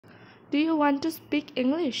do you want to speak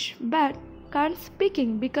English but can't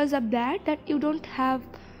speaking because of that you don't have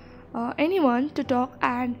anyone to talk,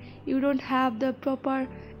 and you don't have the proper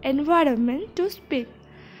environment to speak,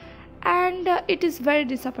 and it is very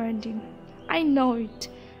disappointing. I know it,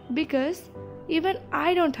 because even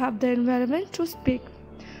I don't have the environment to speak,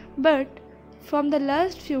 but from the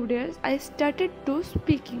last few days I started to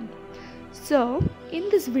speaking. So in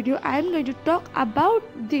this video I am going to talk about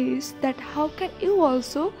this, that how can you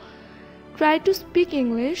also try to speak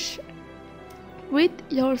English with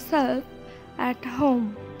yourself at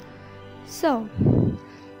home. So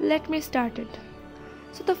let me start it.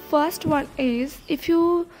 So the first one is, if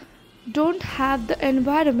you don't have the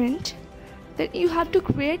environment, then you have to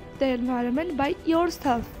create the environment by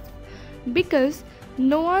yourself, because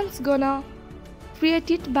no one's gonna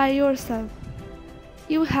create it by yourself.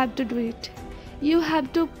 You have to do it. You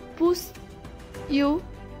have to push you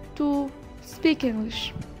to speak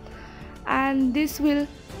English, and this will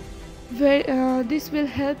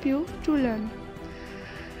help you to learn.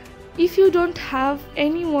 If you don't have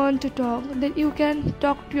anyone to talk, then you can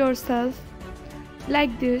talk to yourself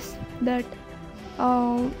like this, that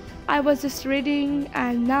I was just reading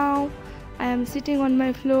and now I am sitting on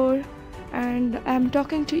my floor and I am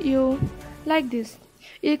talking to you, like this.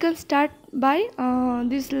 You can start by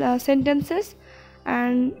these sentences,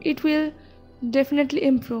 and it will definitely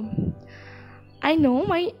improve. I know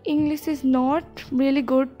my English is not really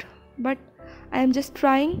good, but I am just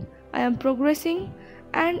trying, I am progressing,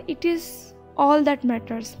 and it is all that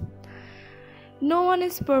matters. No one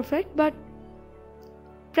is perfect, but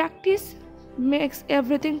practice makes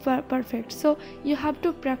everything perfect. So you have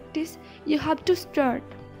to practice, you have to start.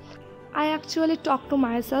 I actually talk to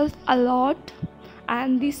myself a lot,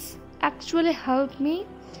 and this actually helped me,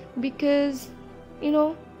 because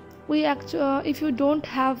if you don't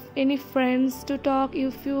have any friends to talk,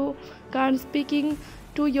 if you can't speaking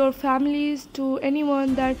to your families, to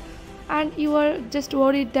anyone, that and you are just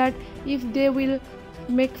worried that if they will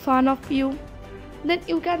make fun of you, then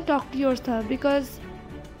you can talk to yourself, because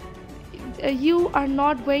you are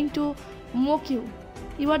not going to mock you.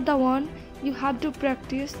 You are the one, you have to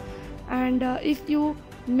practice, and if you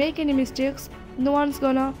make any mistakes, no one's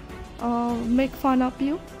gonna make fun of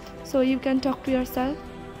you. So you can talk to yourself.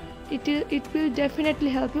 It will definitely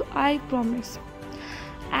help you, I promise.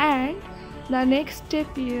 And the next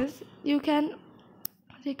step is, you can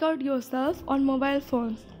record yourself on mobile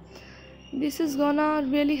phones. This is gonna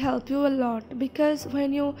really help you a lot, because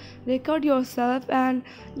when you record yourself, and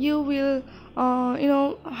you will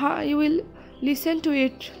you will listen to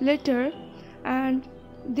it later, and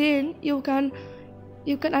then you can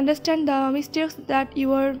understand the mistakes that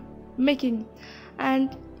you are making,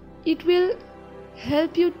 and it will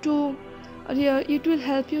help you to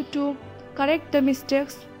correct the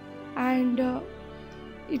mistakes, and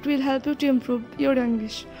it will help you to improve your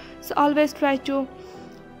English. So always try to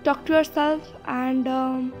talk to yourself, and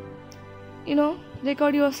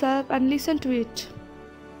record yourself and listen to it.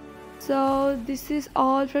 So this is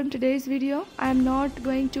all from today's video. I am not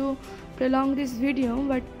going to prolong this video,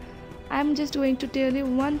 but I am just going to tell you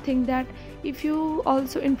one thing, that if you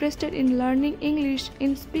also interested in learning English,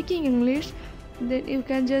 in speaking English, then you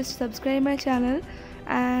can just subscribe my channel,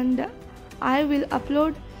 and I will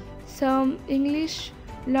upload some English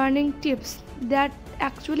learning tips that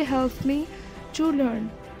actually helps me to learn,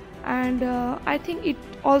 and I think it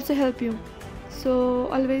also help you. So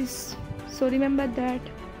remember that.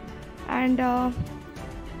 And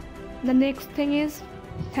the next thing is,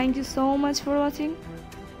 thank you so much for watching.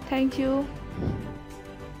 Thank you.